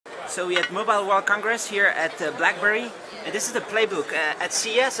So we at Mobile World Congress here at Blackberry, and this is the Playbook. At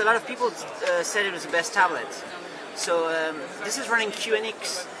CES, a lot of people said it was the best tablet. So this is running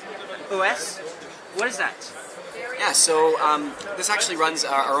QNX OS. What is that? Yeah, so this actually runs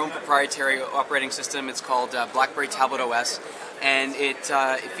our own proprietary operating system. It's called Blackberry Tablet OS, and it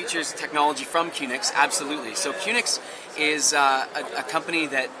features technology from QNX, absolutely. So QNX is a company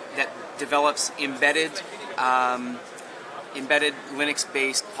that develops embedded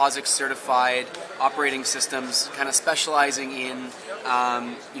Linux-based, POSIX-certified operating systems, kind of specializing in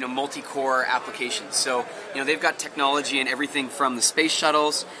multi-core applications. So they've got technology in everything from the space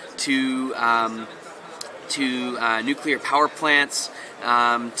shuttles to nuclear power plants,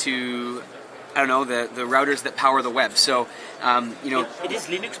 to the routers that power the web. So it is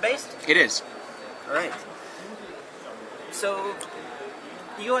Linux-based? It is. All right. So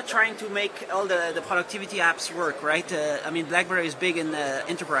you are trying to make all the productivity apps work, right? I mean, BlackBerry is big in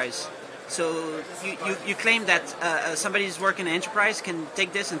enterprise. So you claim that somebody who's working in enterprise can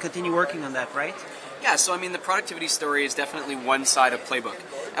take this and continue working on that, right? Yeah, so I mean the productivity story is definitely one side of Playbook.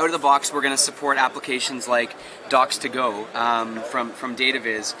 Out of the box, we're going to support applications like Docs2Go from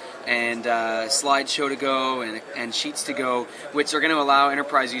DataViz, and Slideshow2Go and Sheets2Go, which are going to allow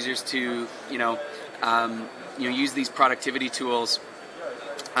enterprise users to use these productivity tools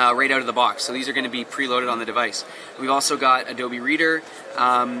right out of the box. So these are going to be preloaded on the device. We've also got Adobe Reader.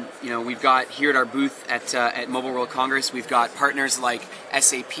 We've got here at our booth at Mobile World Congress, we've got partners like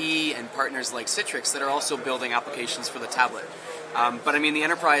SAP and partners like Citrix that are also building applications for the tablet. But I mean, the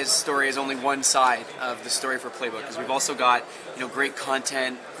enterprise story is only one side of the story for Playbook, because we've also got great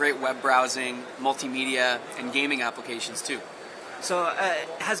content, great web browsing, multimedia, and gaming applications too. So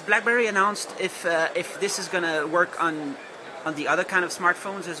has BlackBerry announced if this is going to work on the other kind of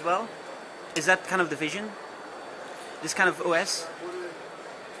smartphones as well? Is that kind of the vision? This kind of OS?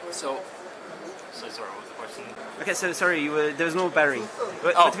 So sorry, what was the question? Okay, so sorry, there was no battery.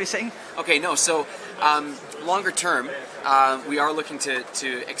 What were you saying? Okay, no, so longer term, we are looking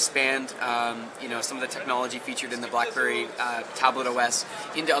to expand some of the technology featured in the BlackBerry Tablet OS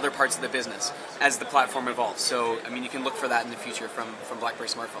into other parts of the business as the platform evolves. So, I mean, you can look for that in the future from BlackBerry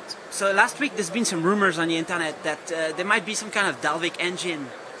smartphones. So last week there's been some rumors on the internet that there might be some kind of Dalvik engine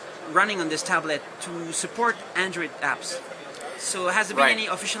running on this tablet to support Android apps. So has there been any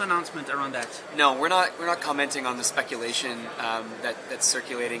official announcement around that? No, we're not commenting on the speculation that's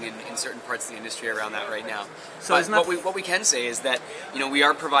circulating in certain parts of the industry around that right now. So but what we can say is that we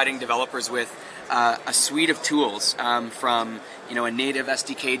are providing developers with a suite of tools, from a native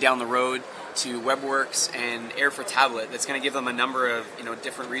SDK down the road to WebWorks and Air for Tablet, that's going to give them a number of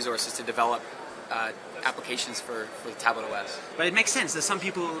different resources to develop applications for the tablet OS. But it makes sense that some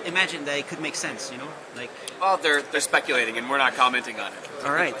people imagine that it could make sense, Well, they're speculating, and we're not commenting on it.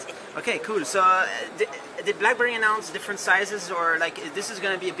 All right. Okay, cool. So did BlackBerry announce different sizes, or this is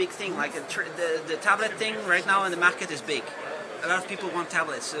going to be a big thing? Like the tablet thing right now in the market is big. A lot of people want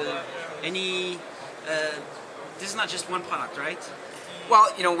tablets. This is not just one product, right?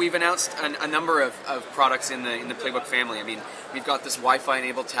 Well, we've announced a number of products in the Playbook family. I mean, we've got this Wi-Fi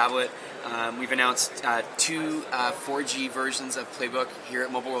enabled tablet. We've announced two 4G versions of Playbook here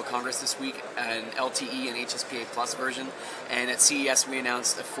at Mobile World Congress this week, an LTE and HSPA Plus version, and at CES we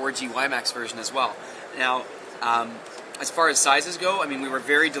announced a 4G WiMAX version as well. Now, as far as sizes go, I mean, we were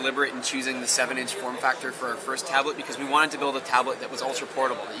very deliberate in choosing the 7-inch form factor for our first tablet because we wanted to build a tablet that was ultra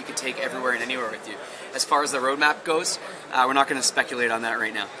portable, that you could take everywhere and anywhere with you. As far as the roadmap goes, we're not going to speculate on that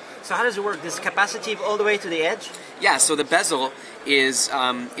right now. So how does it work? Does capacitive all the way to the edge? Yeah, so the bezel is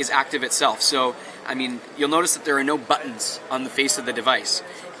active itself. So, I mean, you'll notice that there are no buttons on the face of the device.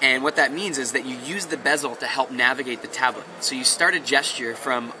 And what that means is that you use the bezel to help navigate the tablet. So you start a gesture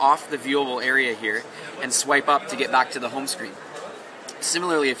from off the viewable area here and swipe up to get back to the home screen.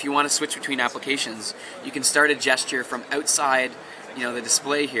 Similarly, if you want to switch between applications, you can start a gesture from outside the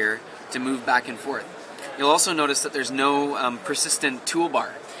display here to move back and forth. You'll also notice that there's no persistent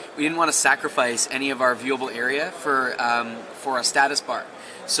toolbar. We didn't want to sacrifice any of our viewable area for a status bar.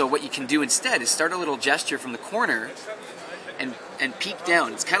 So what you can do instead is start a little gesture from the corner and peek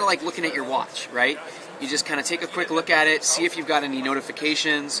down. It's kind of like looking at your watch, right? You just kind of take a quick look at it, see if you've got any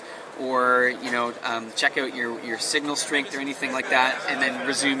notifications, or check out your signal strength or anything like that, and then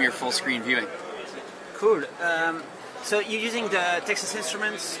resume your full screen viewing. Cool. So you're using the Texas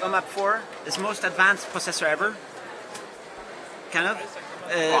Instruments OMAP 4, its most advanced processor ever, kind of.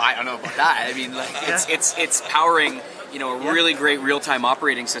 Well, I don't know about that. I mean, it's powering a really great real-time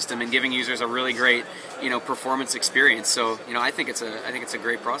operating system and giving users a really great performance experience. So I think it's a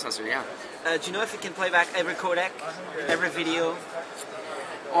great processor. Yeah. Do you know if it can play back every codec, every video?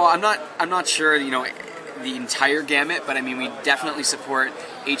 Well, I'm not sure, you know, the entire gamut, but I mean, we definitely support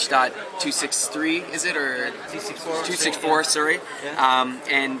H.263, is it, or 264? Sorry, Yeah.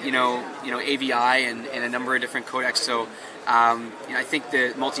 and you know AVI and a number of different codecs. So you know, I think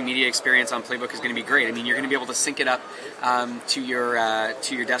the multimedia experience on Playbook is going to be great. I mean, you're going to be able to sync it up to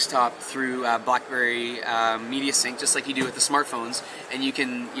your desktop through Blackberry Media Sync, just like you do with the smartphones, and you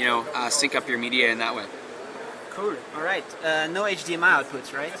can sync up your media in that way. Cool. All right. No HDMI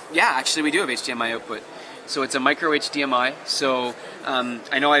outputs, right? Yeah, actually, we do have HDMI output. So it's a micro HDMI. So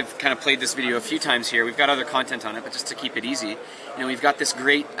I know I've kind of played this video a few times here. We've got other content on it, but just to keep it easy, you know, we've got this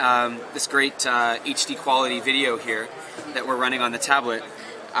great HD quality video here that we're running on the tablet.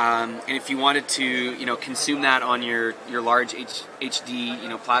 And if you wanted to, consume that on your large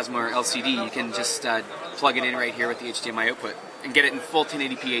HD, plasma or LCD, you can just plug it in right here with the HDMI output and get it in full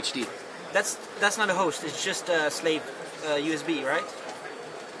 1080p HD. That's not a host. It's just a slave USB, right?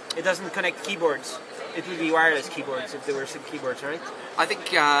 It doesn't connect keyboards. It would be wireless keyboards if there were some keyboards, right? I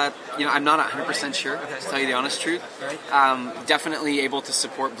think I'm not 100% sure, to tell you the honest truth. Right. Definitely able to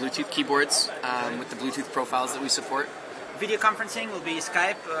support Bluetooth keyboards with the Bluetooth profiles that we support. Video conferencing will be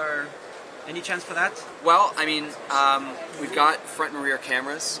Skype, or any chance for that? Well, I mean, we've got front and rear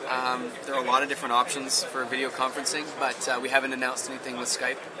cameras. There are a lot of different options for video conferencing, but we haven't announced anything with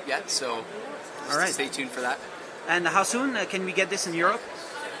Skype yet, so stay tuned for that. And how soon can we get this in Europe?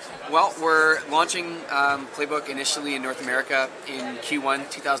 Well, we're launching Playbook initially in North America in Q1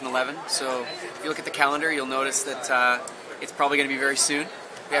 2011, so if you look at the calendar, you'll notice that it's probably going to be very soon.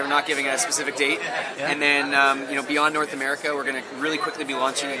 We're not giving it a specific date, and then beyond North America, we're going to really quickly be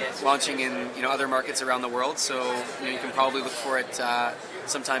launching in other markets around the world. So you can probably look for it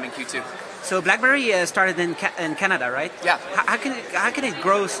sometime in Q2. So BlackBerry started in Canada, right? Yeah. How can it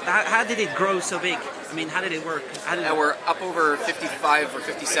grow? How did it grow so big? I mean, how did it work? We're up over 55 or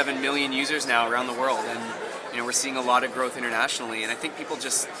 57 million users now around the world, and we're seeing a lot of growth internationally. And I think people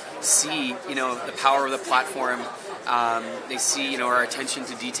just see the power of the platform. They see our attention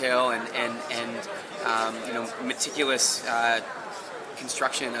to detail and meticulous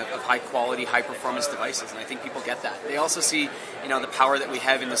construction of high quality, high performance devices, and I think people get that. They also see the power that we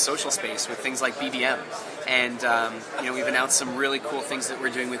have in the social space with things like BBM, and we've announced some really cool things that we're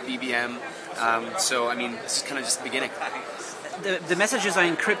doing with BBM. So I mean, this is kind of just the beginning. The messages are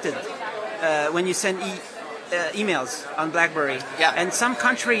encrypted when you send emails on BlackBerry. Yeah. And some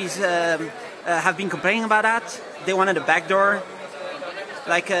countries have been complaining about that. They wanted a backdoor,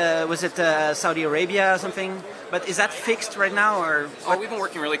 like was it Saudi Arabia or something? But is that fixed right now, or? Oh, we've been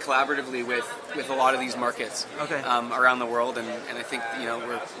working really collaboratively with a lot of these markets around the world, and I think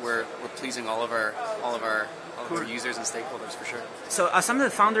we're pleasing all of our users and stakeholders for sure. So are some of the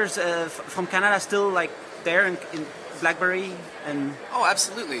founders from Canada still like there in BlackBerry and? Oh,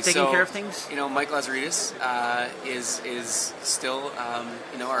 absolutely. Taking care of things. Mike Lazaridis is still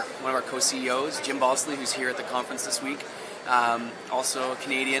one of our co-CEOs. Jim Balsley, who's here at the conference this week. Also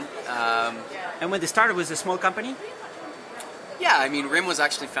Canadian. And when they started, was it a small company? Yeah, I mean, RIM was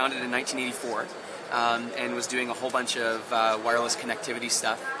actually founded in 1984 and was doing a whole bunch of wireless connectivity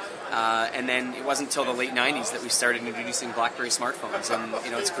stuff. And then it wasn't until the late 90s that we started introducing BlackBerry smartphones,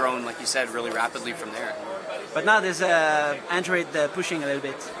 and it's grown, like you said, really rapidly from there. But now there's Android pushing a little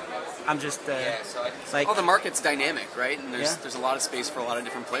bit. I'm just like... Well, the market's dynamic, right? And there's a lot of space for a lot of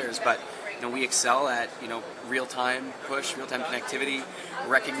different players, but we excel at real-time push, real-time connectivity,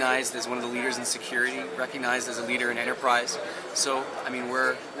 recognized as one of the leaders in security, recognized as a leader in enterprise. So I mean,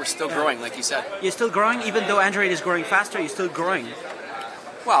 we're still growing, like you said. You're still growing, even though Android is growing faster. You're still growing.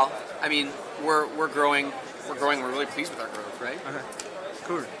 Well, I mean, we're growing. We're really pleased with our growth, right? Okay.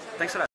 Cool. Thanks a lot.